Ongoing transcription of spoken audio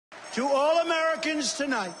To all Americans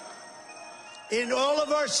tonight, in all of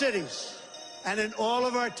our cities and in all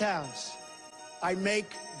of our towns, I make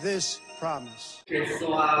this promise.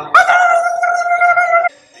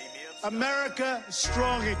 America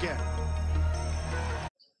strong again.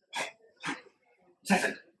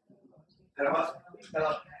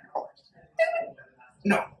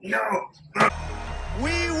 No.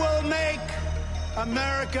 We will make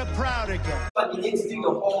America proud again. But you need to do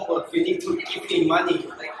your homework. You need to give me money,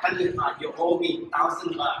 like 100 baht. You owe me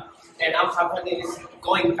 1,000 baht, and our company is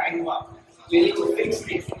going bankrupt. You need to fix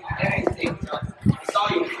this. Everything. It's all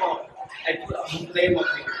your fault. I put a blame on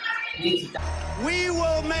you. You need to die. We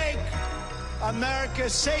will make America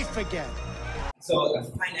safe again. So the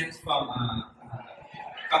finance from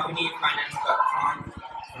company finance.com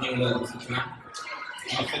New York,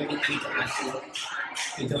 my family international.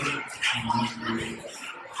 You don't need to.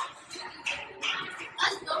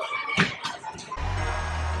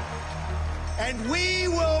 And we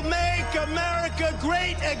will make America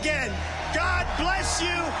great again. God bless you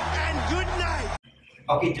and good night.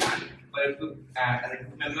 Okay, John. But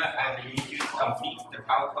remember, I will use complete the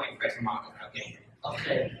PowerPoint by tomorrow. Okay.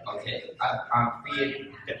 Okay. Okay.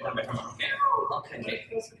 We get one by tomorrow. Okay. Okay.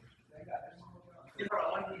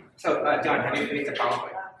 So, John, have you finished the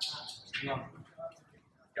PowerPoint? No.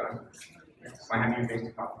 John, why haven't you finished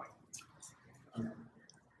the PowerPoint?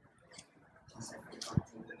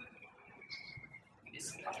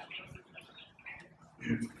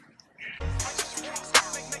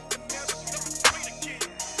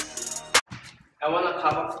 I want a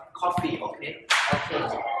cup of coffee, okay? Okay.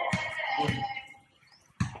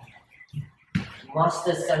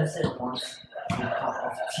 Master Samson wants a cup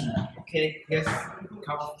of tea. Okay, yes,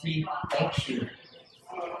 cup of tea. Thank you.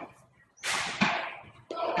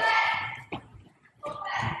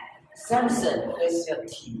 Samson, where's your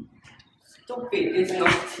tea? Stupid, it's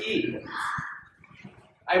not tea.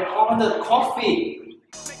 I ordered coffee.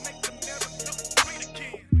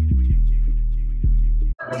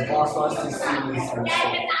 The boss wants to see you,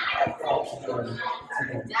 Samson. At 4 p.m.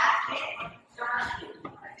 today.